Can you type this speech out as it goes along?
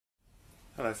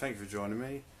Hello, thank you for joining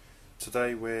me.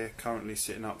 Today we're currently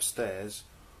sitting upstairs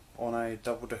on a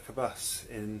double-decker bus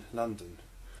in London.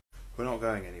 We're not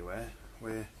going anywhere,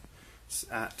 we're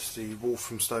at the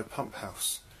Walthamstow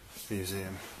Pumphouse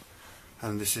Museum,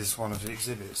 and this is one of the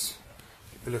exhibits.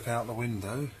 If you look out the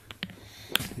window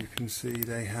you can see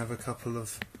they have a couple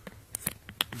of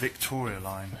Victoria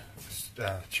line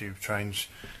tube trains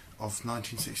of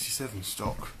 1967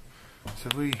 stock. So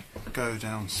if we go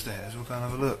downstairs, we'll go and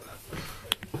have a look.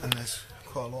 And there's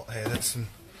quite a lot here. There's some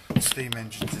steam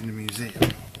engines in the museum.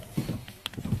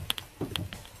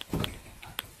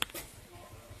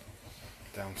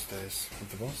 Downstairs with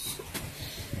the boss.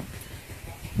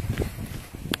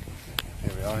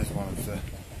 Here we are. Here's one of the.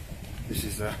 This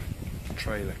is a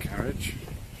trailer carriage.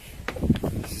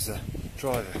 This is a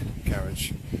driver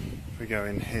carriage. If we go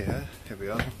in here we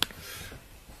are.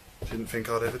 Didn't think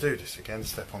I'd ever do this again.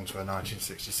 Step onto a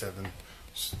 1967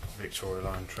 Victoria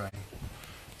line train.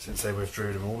 Since they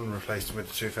withdrew them all and replaced them with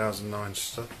the 2009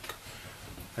 stock.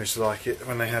 I used to like it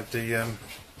when they had the,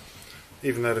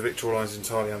 even though the Victoria line's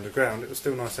entirely underground, it was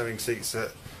still nice having seats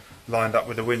that lined up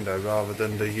with the window rather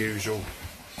than the usual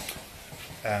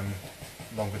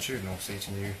longitudinal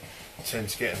seating you tend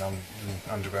to get in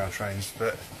underground trains.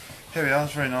 But here we are,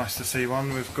 it's very nice to see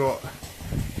one. We've got,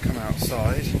 come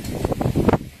outside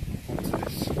onto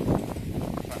this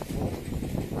platform.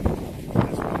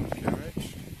 There's one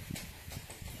carriage.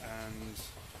 And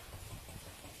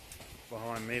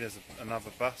behind me there's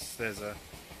another bus, there's a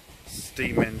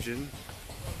steam engine.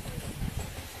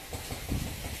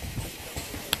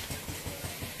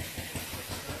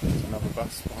 There's another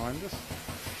bus behind us.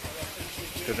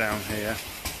 Let's go down here.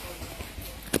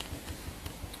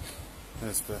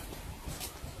 There's the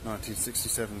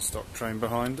 1967 stock train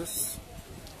behind us.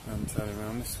 And turn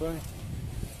around this way.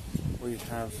 We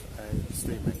have a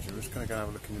steam engine. We're just going to go have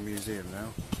a look in the museum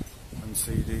now and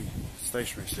see the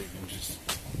stationary steam engines.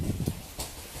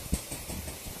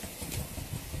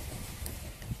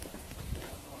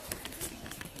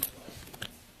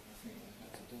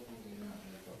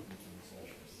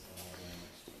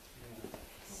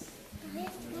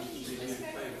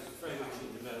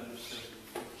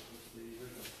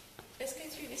 Let's go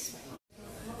through this way.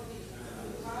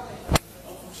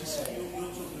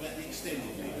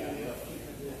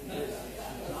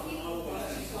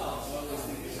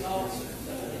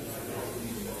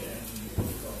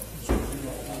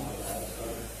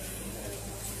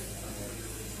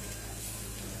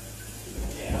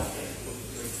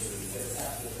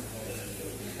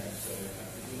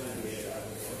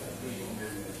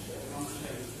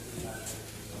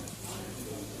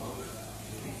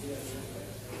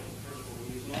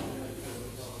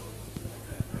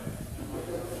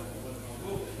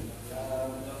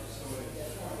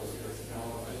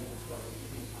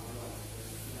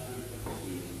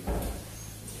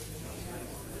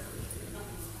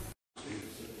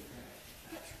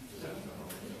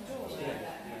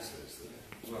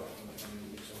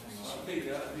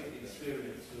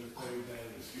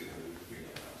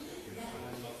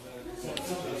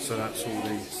 So that's all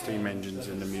the steam engines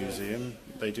in the museum.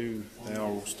 They are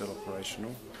all still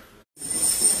operational.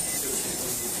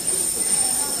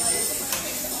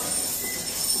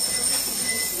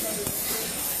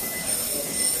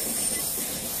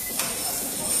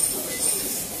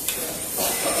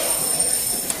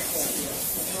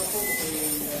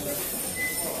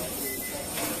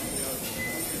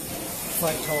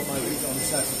 Quite cold my week on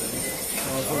Saturday.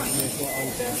 I was wondering if what I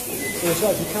was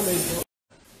like to come in.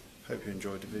 Hope you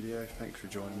enjoyed the video. Thanks for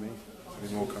joining me. There'll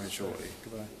be more coming shortly.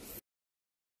 Goodbye.